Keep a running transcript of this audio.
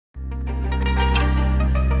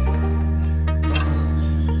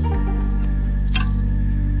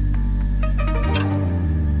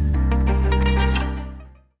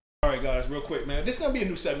quick, man. This is gonna be a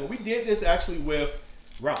new segment. We did this actually with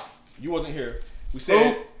Ralph. You wasn't here. We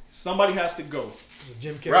said somebody has to go.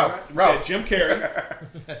 Jim Carrey. Ralph. We said Jim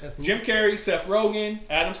Carrey. Jim Carrey, Seth Rogen,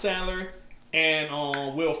 Adam Sandler, and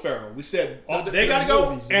Will Ferrell. We said they gotta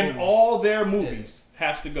go, and all their movies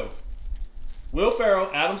has to go. Will Ferrell,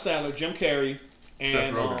 Adam Sandler, Jim Carrey,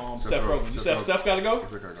 and Seth Rogen. You said Seth gotta go?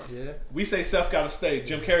 Yeah. We say Seth gotta stay.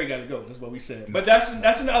 Jim Carrey gotta go. That's what we said. But that's in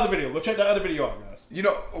the other video. Go check the other video out, guys. You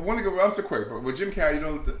know, I want to go. I'm so quick, but with Jim Carrey, you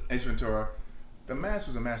know, the Ace Ventura, The Mask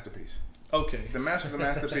was a masterpiece. Okay. The Mask was a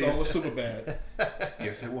masterpiece. So it was Superbad.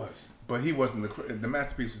 Yes, it was. But he wasn't the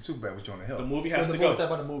masterpiece with Superbad was Jonah Hill. The movie has to go. Talk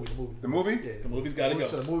about the movie. The movie? Yeah, the movie's got to go.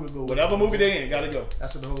 So the movie go. Whatever movie they in, got to go.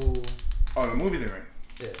 That's what the whole. Oh, the movie they're in.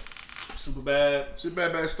 Yeah. Superbad.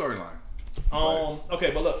 Bad storyline.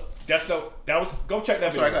 Okay, but look, that was. Go check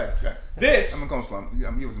that video. Sorry, guys. This. I'm gonna slump.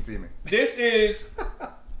 He wasn't feeding me. This is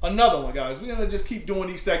another one, guys. We're gonna just keep doing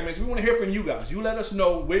these segments. We want to hear from you guys. You let us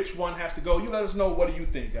know which one has to go. You let us know what do you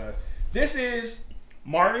think, guys. This is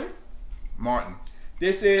Martin.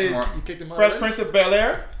 This is Fresh Prince of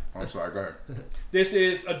Bel-Air. I'm sorry, go ahead. This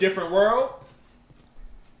is A Different World.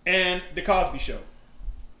 And The Cosby Show.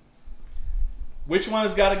 Which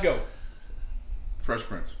one's got to go? Fresh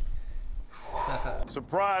Prince.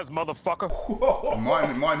 Surprise, motherfucker.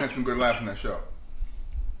 Martin had some good laughs in that show.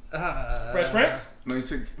 Fresh Prince? No, you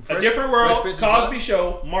said A Different World, Cosby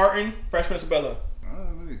Show, Martin, Fresh Prince of Bel-Air.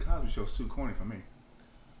 The Cosby Show's too corny for me.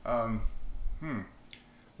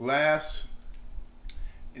 Laughs.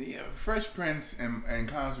 Yeah, Fresh Prince and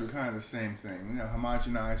Cosby are kind of the same thing. You know,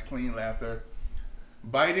 homogenized, clean laughter.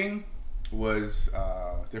 Biting was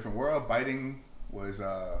Different World. Biting was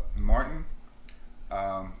Martin.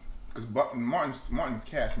 Because Martin's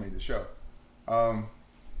cast made the show.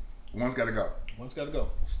 One's got to go. One's got to go.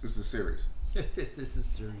 This is a series. This is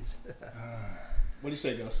serious. What do you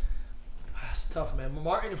say, Gus? It's tough, man.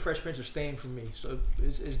 Martin and Fresh Prince are staying for me, so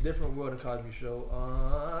it's Different World and Cosby Show.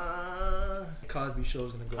 Cosby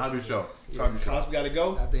Show's gonna go. Cosby Show. Yeah. Cosby got to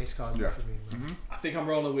go. I think it's Cosby for me, man. I think I'm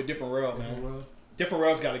rolling with Different World, man. Different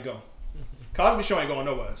World's got to go. Cosby Show ain't going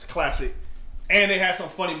nowhere. It's a classic. And they had some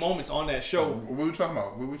funny moments on that show. What were we talking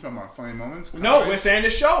about? Were we talking about funny moments? No, we're saying the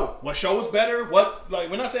show. What show was better?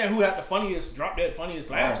 We're not saying who had the funniest, drop dead funniest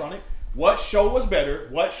laughs on it. What show was better?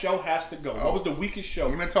 What show has to go? What was the weakest show?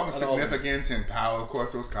 We're not talking significance and power. Of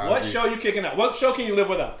course, it was Cosby. What show you kicking out? What show can you live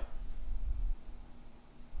without?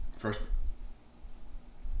 Fresh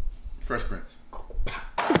Prince.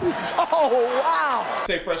 Oh, wow.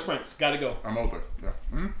 Say Fresh Prince. Got to go. I'm older. Yeah.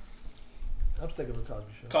 I'm sticking with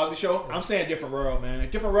Cosby Show. Cosby Show? Yeah. I'm saying Different World, man.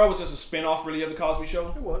 Different World was just a spin-off, really, of the Cosby Show.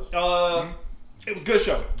 It was. It was a good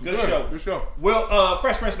show. Good show. Well,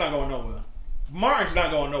 Fresh Prince not going nowhere. Martin's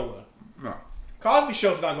not going nowhere. No. Cosby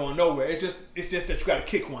Show's not going nowhere. It's just that you got to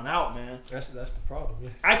kick one out, man. That's the problem. Yeah.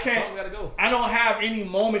 I can't. Gotta go. I don't have any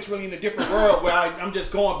moments really in a Different World where I'm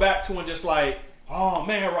just going back to and just like, oh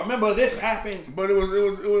man, remember this happened. But it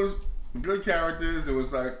was good characters. It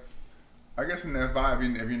was like, I guess in that vibe,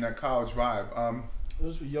 if you're in that college vibe. It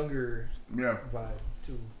was a younger vibe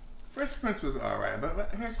too. Fresh Prince was alright,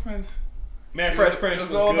 but Fresh Prince. Man, Fresh Prince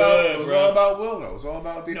was all good, it was all about Will, though. It was all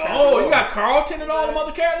about the you got Carlton and all them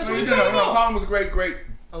other characters. Carlton was a great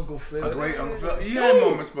Uncle Phil. A great Uncle Phil. He had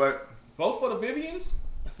moments, but both for the Vivians.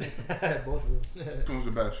 Both of them. Two was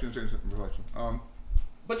the best. She didn't change the reflection.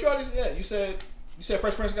 But you already you said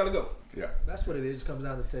Fresh Prince got to go. Yeah, that's what it is. It comes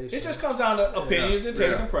down to taste. It just comes down to opinions and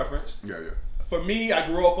taste and preference. Yeah. For me, I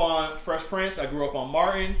grew up on Fresh Prince. I grew up on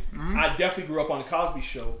Martin. I definitely grew up on the Cosby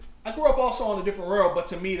Show. I grew up also on A Different World, but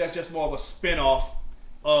to me, that's just more of a spin-off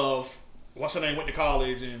of what's her name went to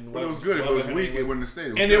college and. But it was good. If it was weak, it wouldn't have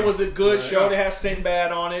stayed. And it was a good show. They had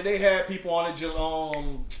Sinbad on it. They had people on it,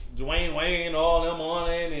 Dwayne Wayne, all them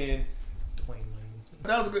on it, and Dwayne Wayne.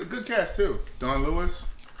 That was a good cast too. Don Lewis.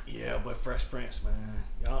 Yeah, but Fresh Prince, man.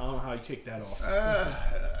 I don't know how you kick that off.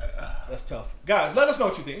 That's tough. Guys, let us know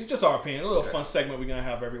what you think. It's just our opinion. A little fun segment we're going to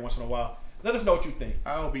have every once in a while. Let us know what you think.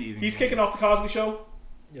 I'll be eating. He's kicking off the Cosby Show?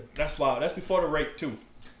 Yep. That's wild. That's before the rape, too.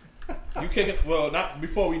 You kicking, well, not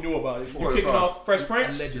before we knew about it. You kicking off Fresh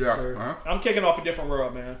Prince? Alleged, sir. I'm kicking off A Different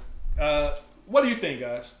World, man. What do you think,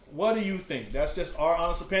 guys? What do you think? That's just our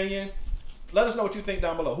honest opinion. Let us know what you think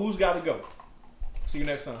down below. Who's got to go? See you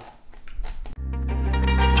next time.